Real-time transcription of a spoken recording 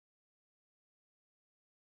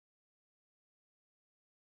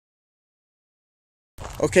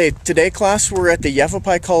Okay, today class we're at the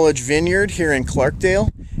Yavapai College Vineyard here in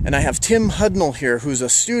Clarkdale, and I have Tim Hudnall here, who's a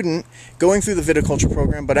student going through the viticulture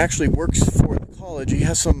program but actually works for the college. He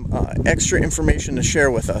has some extra information to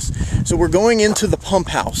share with us. So we're going into the pump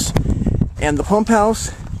house, and the pump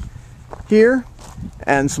house here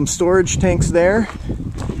and some storage tanks there,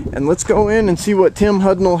 and let's go in and see what Tim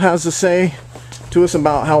Hudnall has to say to us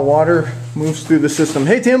about how water moves through the system.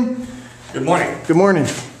 Hey Tim! Good morning. Good morning.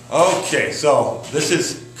 Okay, so this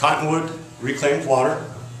is cottonwood reclaimed water.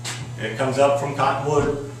 It comes up from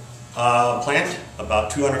cottonwood plant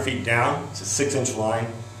about 200 feet down. It's a 6-inch line,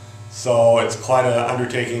 so it's quite an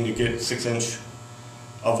undertaking to get 6-inch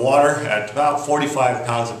of water at about 45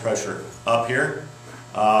 pounds of pressure up here.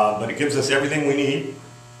 But it gives us everything we need,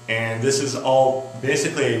 and this is all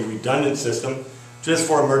basically a redundant system just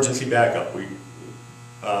for emergency backup. We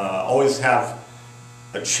always have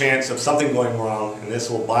a chance of something going wrong, and this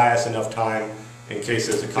will buy us enough time in case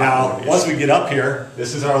there's a cottonwood issue. Once we get up here,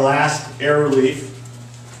 this is our last air relief,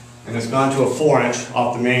 and it's gone to a 4-inch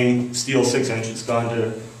off the main steel 6-inch. It's gone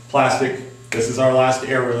to plastic. This is our last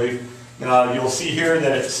air relief. Now you'll see here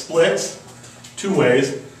that it splits two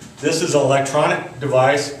ways. This is an electronic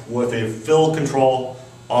device with a fill control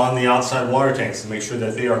on the outside water tanks to make sure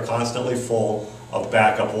that they are constantly full of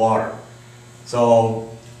backup water. So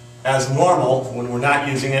as normal, when we're not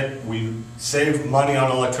using it, we save money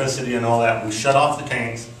on electricity and all that. We shut off the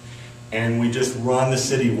tanks and we just run the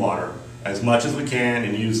city water as much as we can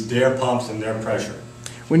and use their pumps and their pressure.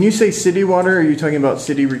 When you say city water, are you talking about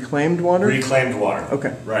city reclaimed water? Reclaimed water.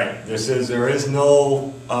 Okay. Right. There is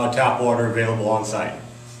no tap water available on site.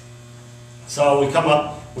 So we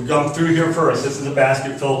come through here first. This is a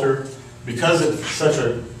basket filter. Because it's such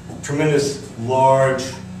a tremendous large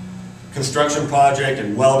construction project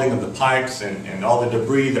and welding of the pipes and all the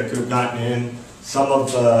debris that could have gotten in. Some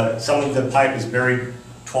of the pipe is buried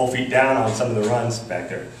 12 feet down on some of the runs back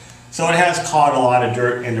there. So it has caught a lot of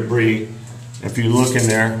dirt and debris. If you look in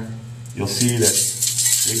there, you'll see that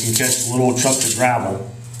it can catch little chunks of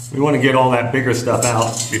gravel. We want to get all that bigger stuff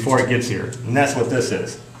out before it gets here, and that's what this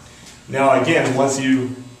is. Now again, once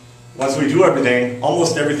we do everything,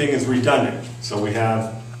 almost everything is redundant. So we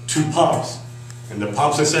have 2 pumps. And the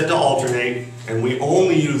pumps are set to alternate, and we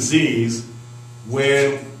only use these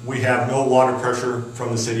when we have no water pressure from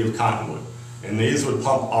the city of Cottonwood. And these would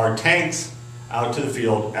pump our tanks out to the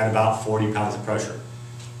field at about 40 pounds of pressure.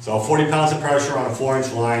 So 40 pounds of pressure on a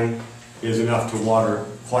 4-inch line is enough to water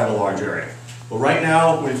quite a large area. But right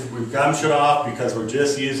now, we've got them shut off because we're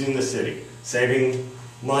just using the city, saving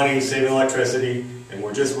money, saving electricity, and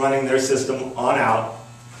we're just running their system on out.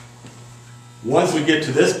 Once we get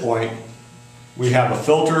to this point, we have a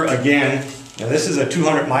filter again. Now this is a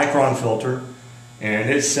 200 micron filter, and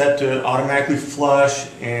it's set to automatically flush,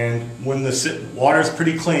 and when the water is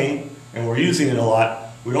pretty clean and we're using it a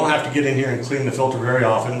lot, we don't have to get in here and clean the filter very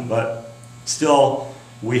often, but still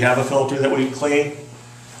we have a filter that we clean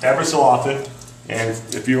ever so often. And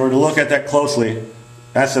if you were to look at that closely,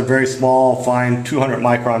 that's a very small, fine 200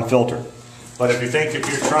 micron filter. But if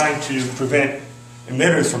you're trying to prevent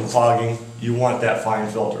emitters from clogging, you want that fine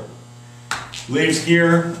filter. Leaves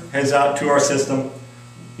here, heads out to our system.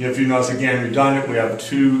 If you notice, again, redundant, we have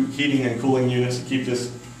 2 heating and cooling units to keep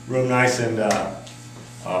this room nice and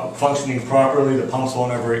functioning properly. The pumps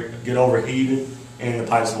won't ever get overheated, and the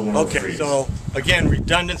pipes will never freeze. So again,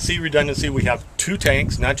 redundancy. We have 2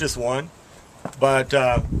 tanks, not just one, but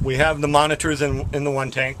we have the monitors in the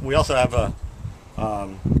one tank. We also have a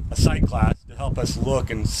sight glass to help us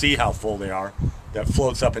look and see how full they are, that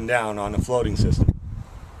floats up and down on the floating system.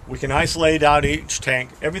 We can isolate out each tank.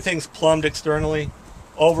 Everything's plumbed externally.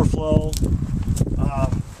 Overflow.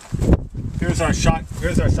 Here's our sight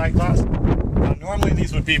glass. Now, normally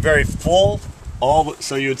these would be very full,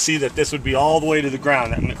 so you would see that this would be all the way to the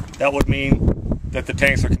ground. That would mean that the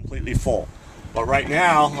tanks are completely full. But right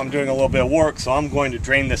now, I'm doing a little bit of work, so I'm going to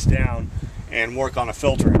drain this down and work on a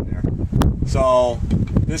filter in there. So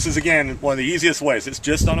this is, again, one of the easiest ways. It's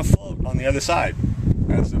just on a float on the other side.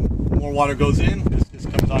 As the more water goes in, this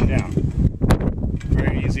comes on down.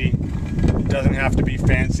 Very easy. It doesn't have to be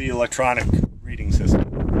fancy electronic reading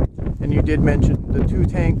system. And you did mention the 2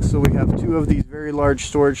 tanks, so we have 2 of these very large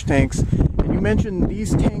storage tanks. And you mentioned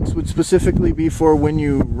these tanks would specifically be for when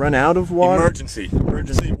you run out of water? Emergency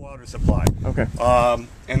water supply. Okay.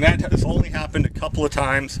 And that has only happened a couple of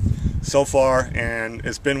times so far, and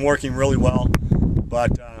it's been working really well.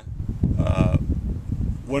 But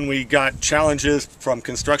when we got challenges from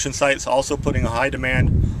construction sites also putting a high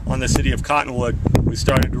demand on the city of Cottonwood, we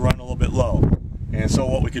started to run a little bit low. And so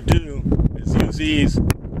what we could do is use these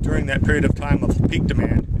during that period of time of peak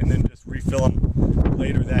demand and then just refill fill them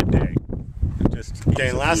later that day. Okay,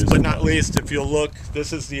 and last but not least, if you'll look,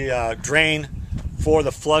 this is the drain for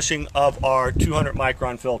the flushing of our 200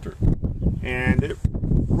 micron filter. And it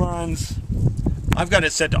runs, I've got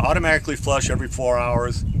it set to automatically flush every 4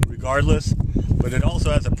 hours regardless, but it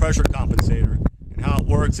also has a pressure compensator. And how it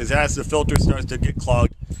works is as the filter starts to get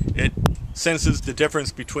clogged, it senses the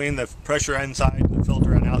difference between the pressure inside the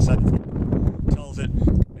filter and outside the filter. It tells it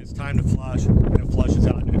it's time to flush, and it flushes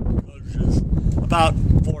out, and it flushes about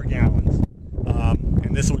 4 gallons.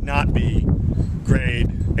 And this would not be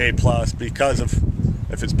grade A+ because of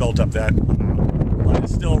if it's built up that amount. But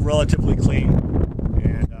it's still relatively clean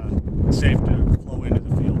and safe to flow into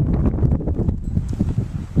the field.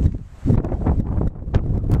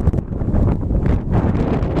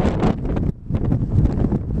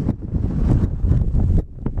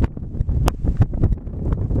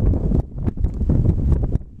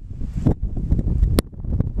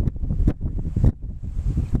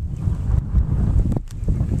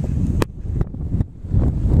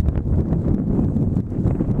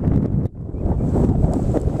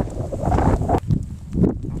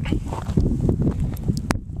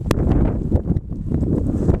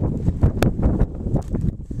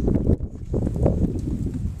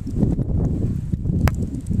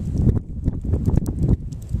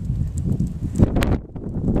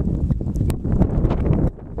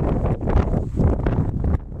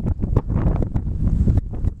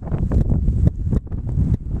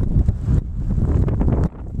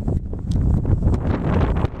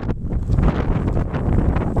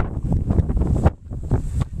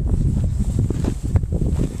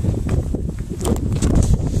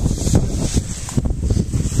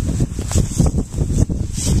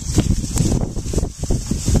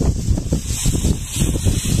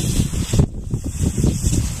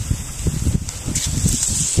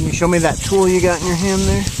 Can you show me that tool you got in your hand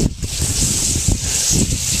there?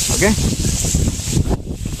 Okay.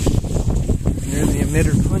 There's the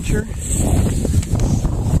emitter puncher.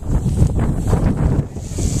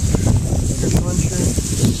 Emitter puncher.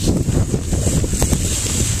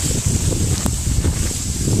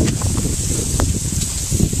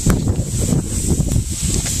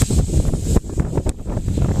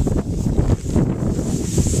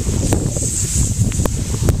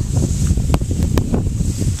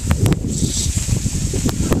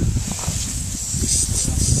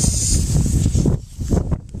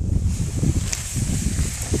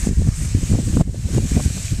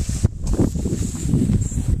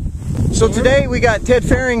 So today we got Ted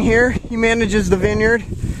Faring here. He manages the vineyard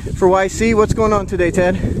for YC. What's going on today,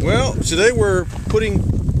 Ted? Well, today we're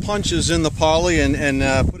putting punches in the poly and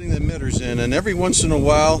putting the emitters in, and every once in a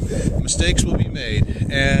while mistakes will be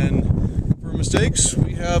made, and for mistakes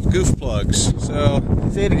we have goof plugs. So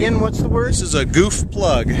say it again, what's the word? This is a goof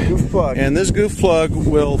plug. Goof plug. And this goof plug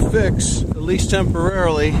will fix, at least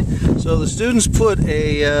temporarily. So the students put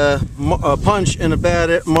a punch in a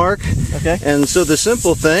bad mark. Okay. And so the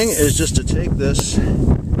simple thing is just to take this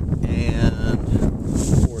and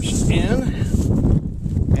force it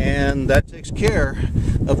in, and that takes care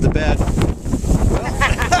of the bad.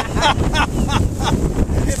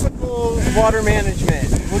 Typical water management.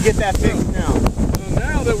 We'll get that fixed now. So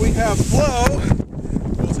now that we have flow,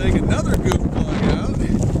 we'll take another goof plug out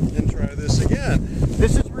and try this again.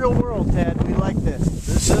 This is real world, Ted. We like this.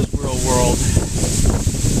 This is real world.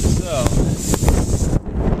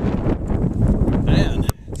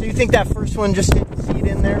 So you think that first one just didn't seed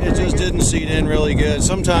in there? It just didn't seed in really good.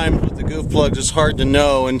 Sometimes with the goof plugs it's hard to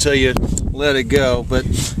know until you let it go, but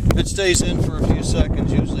it stays in for a few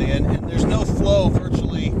seconds usually, and there's no flow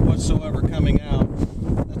virtually whatsoever coming out.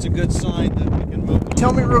 That's a good sign that we can move on.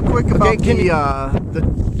 Tell me real quick about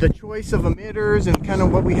the choice of emitters and kind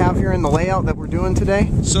of what we have here in the layout that we're doing today.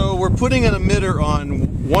 So we're putting an emitter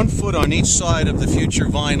on 1 foot on each side of the future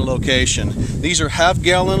vine location. These are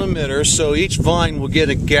half-gallon emitters, so each vine will get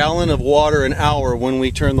a gallon of water an hour when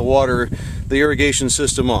we turn the irrigation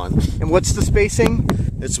system on. And what's the spacing?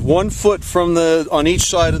 It's 1 foot from on each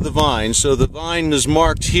side of the vine. So the vine is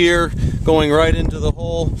marked here, going right into the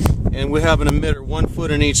hole, and we have an emitter 1 foot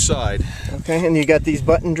on each side. Okay, and you got these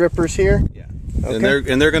button drippers here? Yeah.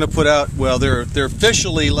 Okay. And they're going to put out, well, they're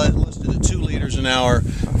officially listed at 2 liters an hour,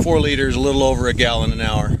 4 liters, a little over a gallon an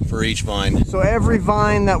hour for each vine. So every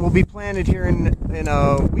vine that will be planted here in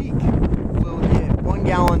a week will get 1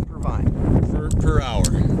 gallon per vine. Per hour.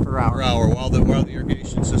 Per hour. Per hour while the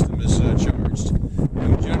irrigation system is charged.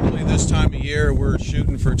 And generally this time of year we're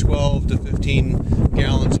shooting for 12 to 15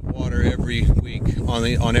 gallons of water every week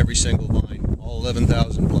on every single vine, all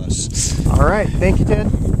 11,000 plus. All right, thank you, Ted.